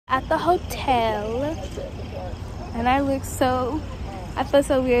at the hotel, and I feel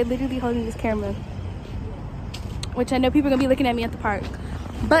so weird literally holding this camera, which I know people are gonna be looking at me at the park.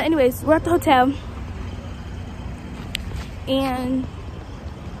 But anyways, we're at the hotel, and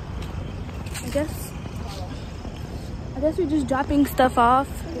I guess we're just dropping stuff off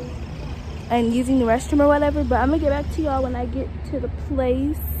and using the restroom or whatever. But I'm gonna get back to y'all when I get to the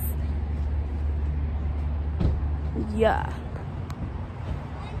place. Yeah.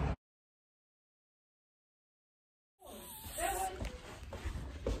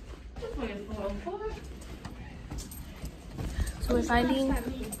 So we're finding our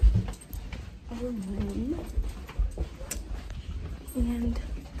room, and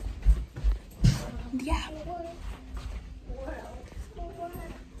yeah.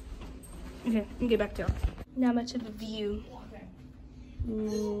 Okay, let me get back to y'all. Not much of a view.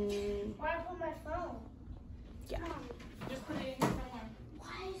 Where I put my phone? Yeah. Just put it in somewhere.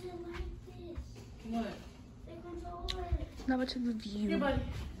 Why is it like this? What? It controller. Not much of a view. Here, buddy.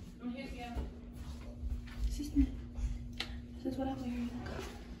 I'm here again. This is what I'm wearing.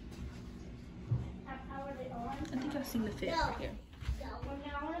 I powered it on. I think I've seen the fit right here. So now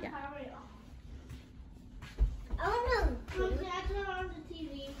I want to Yeah. power it off. I want to. Okay, I turn on the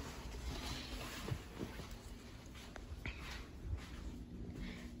TV.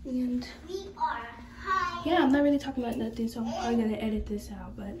 And We are high. yeah, I'm not really talking about nothing, so I'm probably gonna edit this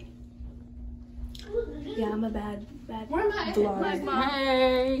out. But yeah, I'm a bad Where am I?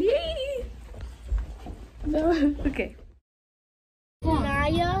 vlogger. Hey. No, okay.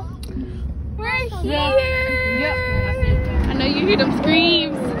 Naya. We're here. Yep. I know you hear them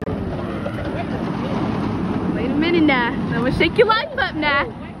screams. Wait a minute now. I'm gonna shake your life up now.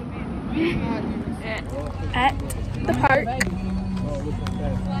 At the park.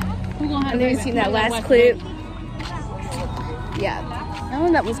 I know you've seen that last clip. Yeah, I don't know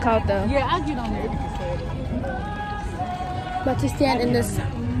what that was called though. Yeah, I'll get on there. About to stand in this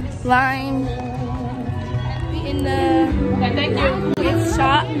line in the Okay, thank you.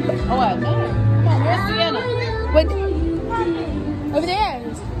 shop. Oh, what? No. Come on, where's Sienna? Wait, over there.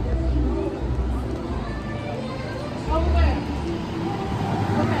 Over there.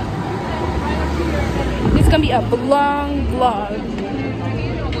 It's gonna be a long vlog.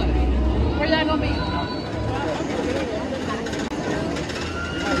 Where's that gonna be?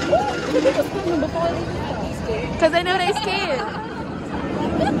 Cause I know they scared.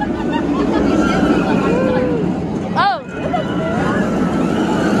 Oh.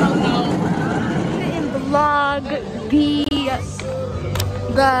 And vlog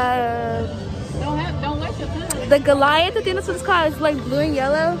Don't waste your time. the Goliath. I think that's what it's called. It's like blue and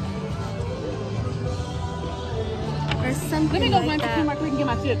yellow. Or something. Let me go like find that. my quick and get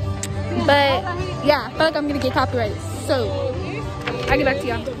my chips. But yeah, I feel like I'm gonna get copyrighted. So I'll get back to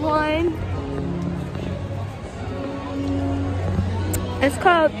y'all. One. It's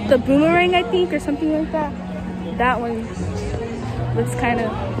called the Boomerang, I think, or something like that. That one looks kind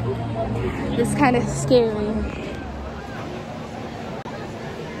of scary.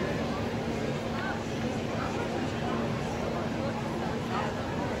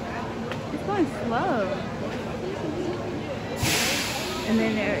 It's going slow. And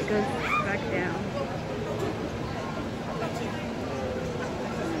then there it goes back down.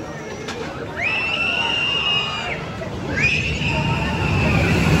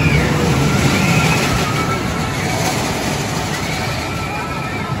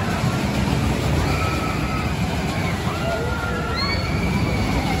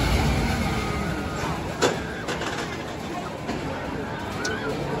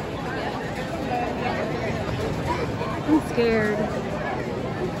 I'm scared.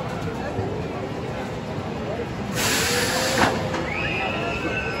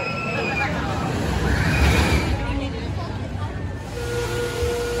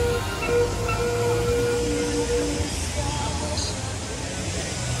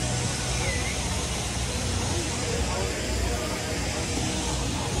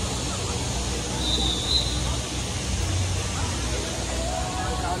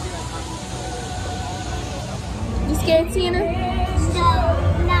 You scared, Tina?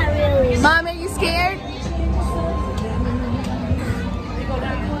 No, not really. Mom, are you scared?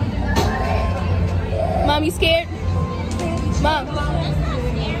 Mom, you scared? Mom,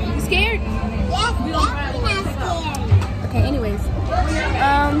 you scared? Yes, I'm not scared. Okay, anyways.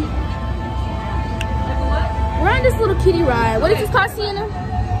 We're on this little kiddie ride. What is this called, Sienna?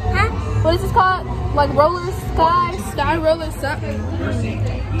 Huh? What is this called? Like roller sky roller something.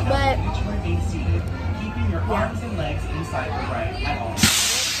 But Arms and legs inside the ride at all.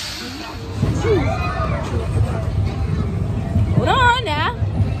 hold on now.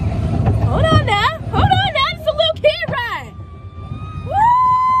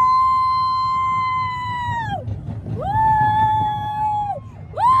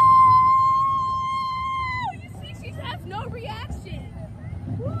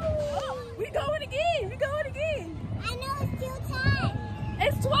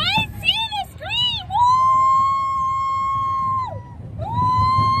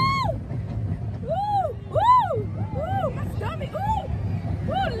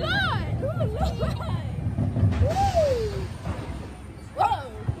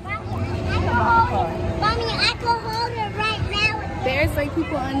 like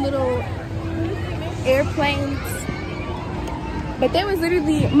people on little airplanes. But there was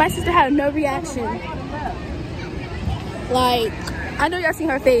literally, my sister had no reaction. Like, I know y'all seen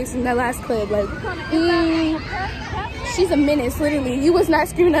her face in that last clip. Like, she's a menace, literally. You was not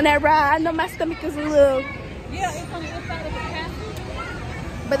screaming on that ride. I know my stomach is a little. Yeah, it's on the inside of the castle.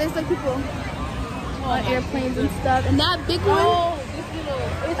 But there's like people on airplanes and stuff. And that big one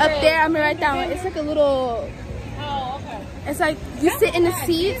up there, I'm gonna write that one. It's like a little. Oh, okay. It's like you sit in the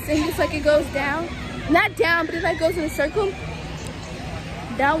seats and it's like it goes down. Not down, but it like goes in a circle.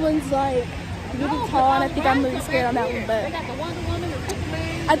 That one's like really tall, and I think I'm really scared on that one. But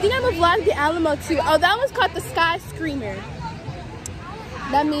I think I'm gonna vlog the Alamo too. Oh, that one's called the Sky Screamer.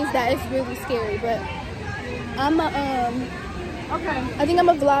 That means that it's really scary. But I'm a okay. I think I'm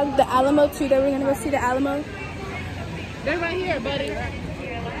gonna vlog the Alamo too. That we're gonna go see the Alamo. They're right here, buddy.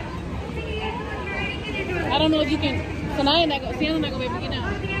 I don't know if you can. Sienna's not gonna be able to get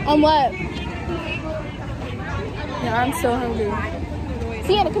down. On what? No, I'm so hungry.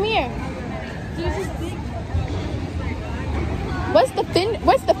 Sienna, come here. What's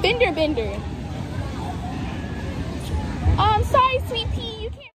the fender bender? Oh, I'm sorry, sweet pea. You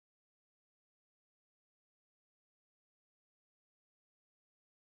can't.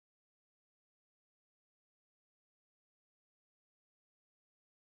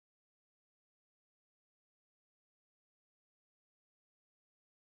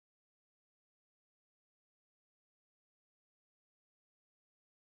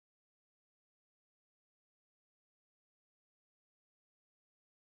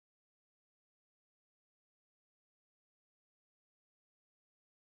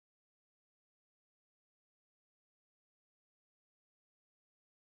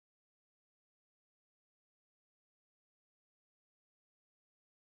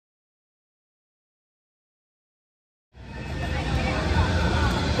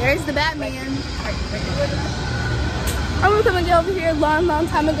 There's the Batman. I was coming over here a long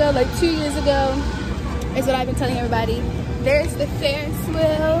time ago, like 2 years ago. Is what I've been telling everybody. There's the Ferris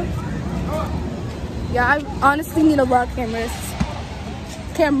wheel. Yeah, I honestly need a vlog cameras.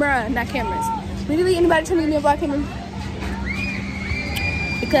 Camera, not cameras. Literally, anybody tell me to need a vlog camera?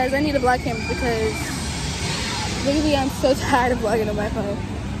 Because I need a vlog camera because literally I'm so tired of vlogging on my phone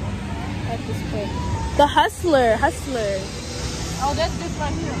at this point. The Hustler. Oh, that's this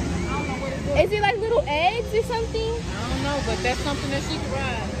right here. I don't know what it is. Is it like little eggs or something? I don't know, but that's something that she can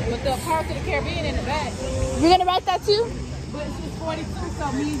ride. With the Pirates of the Caribbean in the back. You're gonna ride that too? But she's 42,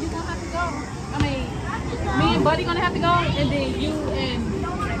 so me and you gonna have to go. I mean, me and Buddy gonna have to go, and then you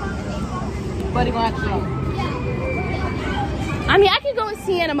and Buddy gonna have to go. I mean, I can go with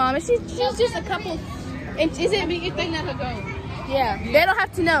Sienna, Mom. She's just a couple. Is it? I mean, if they let her go. Yeah, they don't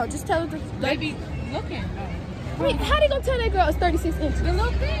have to know. Just tell her to. They be looking. Wait, how they gonna tell that girl it's 36 inches? The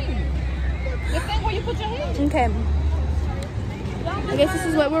little thing. The thing where you put your hand. Okay. I guess this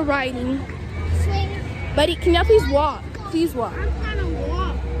is what we're riding. Buddy, can y'all please walk? Please walk. I'm trying to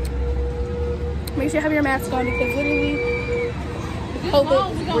walk. Make sure you have your mask on because literally, hope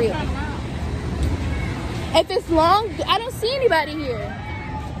it's real. If it's long, I don't see anybody here.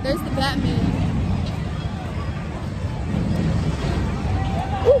 There's the Batman.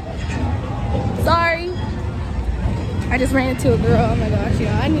 Ooh. Sorry. I just ran into a girl. Oh my gosh,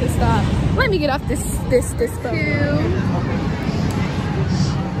 yeah, I need to stop. Let me get off this phone.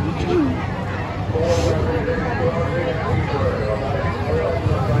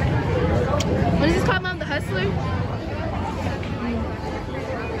 What is this called, Mom? The Hustler?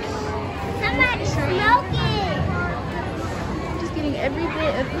 Somebody smoke it. Just getting every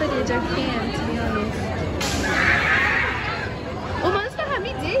bit of footage I can, to be honest. Oh, Mom, this gonna have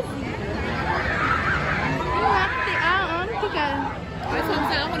me dizzy. That's what I'm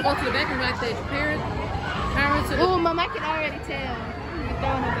saying. I want to go to the back and like that parents. Oh, Mom, I can already tell.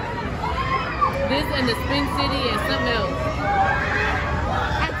 This and the Spring City and something else.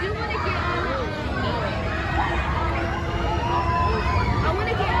 I do want to get on. I want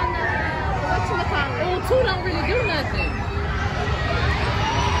to get on the whatchamacallit. Oh, 2 don't really do nothing.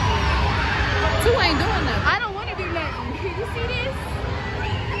 2 ain't doing nothing. I don't want to do nothing. Can you see this?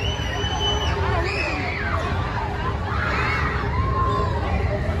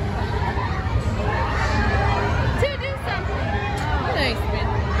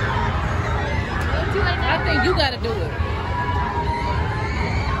 I think you gotta do it.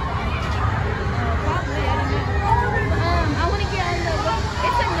 Probably, I don't know. I want to get on the.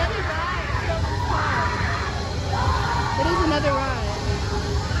 It's another ride. It is another ride.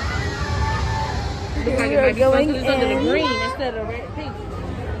 Looks like it might be going under the green instead of red, pink.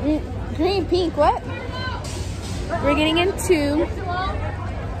 Green, pink, what? We're getting into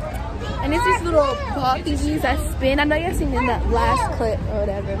And it's these little ball thingies that spin. I know y'all seen in that last clip or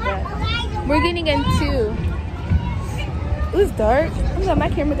whatever, but we're getting into. It was dark. I'm glad my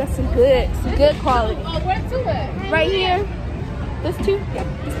camera got some good quality. Oh, where to it? Right here. This two? Yeah,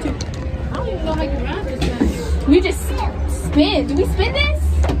 this two. I don't even know how you run this thing. We just spin. Do we spin this?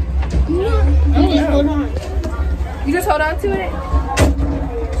 Hold on. You just hold on to it?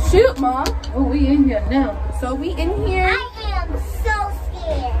 Shoot, Mom. Oh, we in here now. So we in here. I am so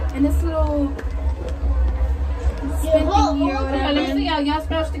scared. And this little spin thingy or Okay, let me see whatever. y'all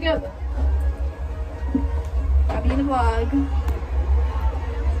scratch together. I'll be in the vlog.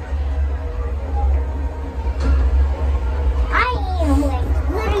 I am like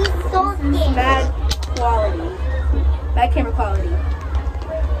literally so scared. Bad quality. Bad camera quality.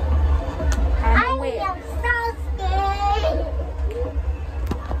 I'm I aware. am so scared.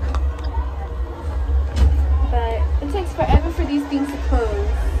 But it takes forever for these things to close.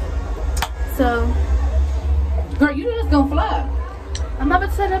 So Girl, you just gonna fly. I'm about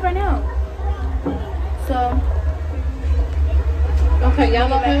to set it up right now. So Okay, y'all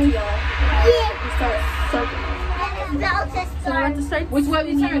back to okay? y'all. Yeah. We start circling. I'm about to So we're start. about to start. Which way we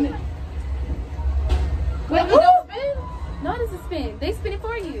spinning. turning? Wait, we don't spin? No, it doesn't spin. They spin it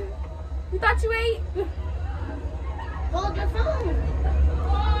for you. You thought you ate? Hold your phone.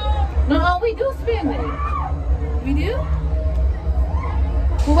 No, we do spin it. We do?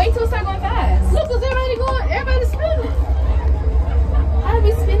 Well, wait till it start going fast. Look, cause everybody's spinning. How do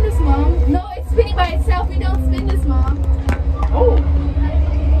we spin this, Mom? No, it's spinning by itself. We don't spin this, Mom. Oh.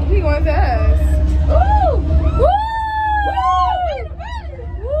 We going fast. Ooh. Woo!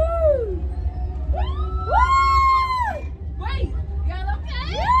 Woo. Woo! Wait, y'all okay?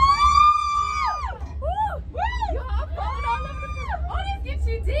 Woo! Y'all, I'm falling all over the floor. Oh, this gets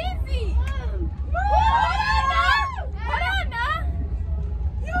you dizzy. Hold on now. Hold on now.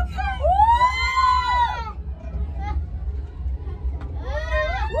 You okay? Woo!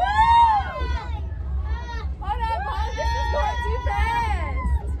 Hold on, Mom. This is going too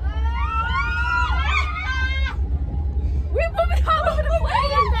fast. We're moving all over the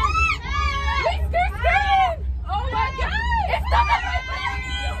place. Wait, they're spinning. Oh my God. It's stuck on my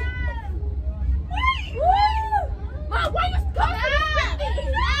face. Wait. Woo. Mom, why you constantly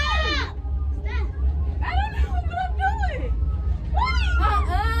spinning? I don't know what I'm doing.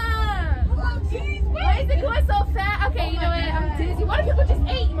 Why is it going so fast? Okay, you know what? I'm dizzy. What if people just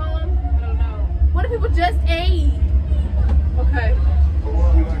ate, Mom? I don't know. What if people just ate? Okay.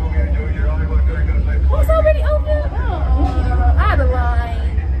 Oh, it's already open? Oh, out of line.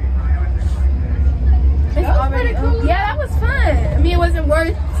 It's That was already pretty cool. open. Yeah, that was fun. I mean, it wasn't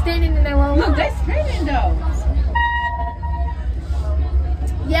worth standing in that long Look, line. they spinning though.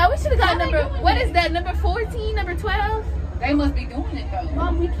 Yeah, we should have got How they number, doing what it? is that, number 14, number 12? They must be doing it though.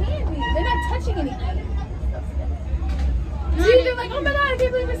 Mom, we can't be. They're not touching anything. See, they're like, oh my God, I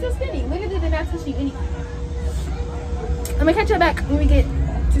can't believe we're still spinning. Look at it, they're not touching anything. I'm gonna catch you back when we get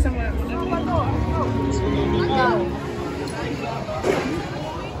to somewhere else.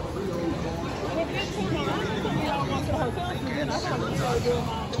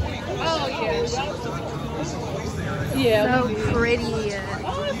 Oh yeah. Yeah. So pretty.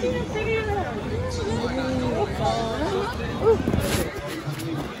 Oh, it's even prettier.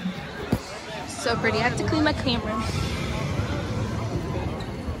 So pretty. I have to clean my camera.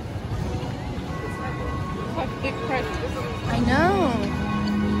 Big pressure. I know.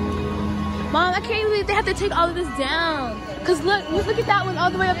 Mom, I can't believe they have to take all of this down. Cause look at that one all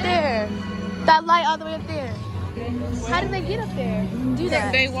the way up there. That light all the way up there. How did they get up there? Do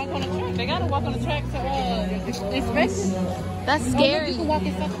that. They walk on the track. They gotta walk on the track to inspect it. That's Oh, look, scary. you can walk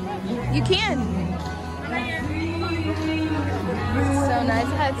inside the track. You can. So nice.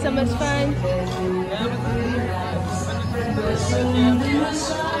 I had so much fun.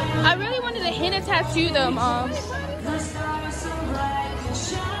 I really wanted a henna tattoo though, Mom.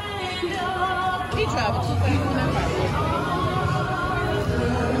 He traveled too fast.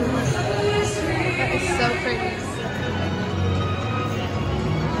 That is so pretty.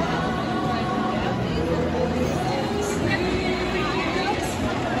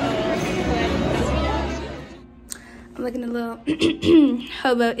 I'm looking a little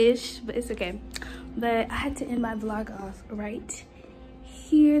hobo-ish, but it's okay. But I had to end my vlog off right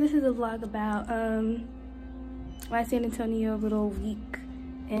here. This is a vlog about my San Antonio little week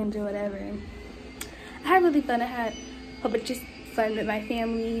and or whatever. I had really fun. I had a whole bunch of fun with my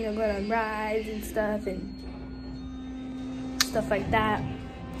family, you know, going on rides and stuff like that.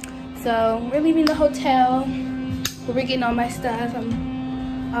 So we're leaving the hotel. We're getting all my stuff.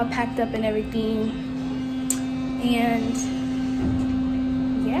 I'm all packed up and everything. And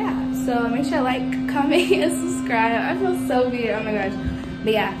yeah, so So make sure you like, comment, and subscribe. I feel so weird. Oh my gosh.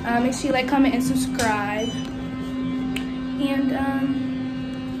 But yeah, make sure you like, comment, and subscribe. And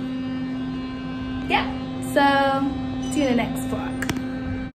yeah. So see you in the next vlog.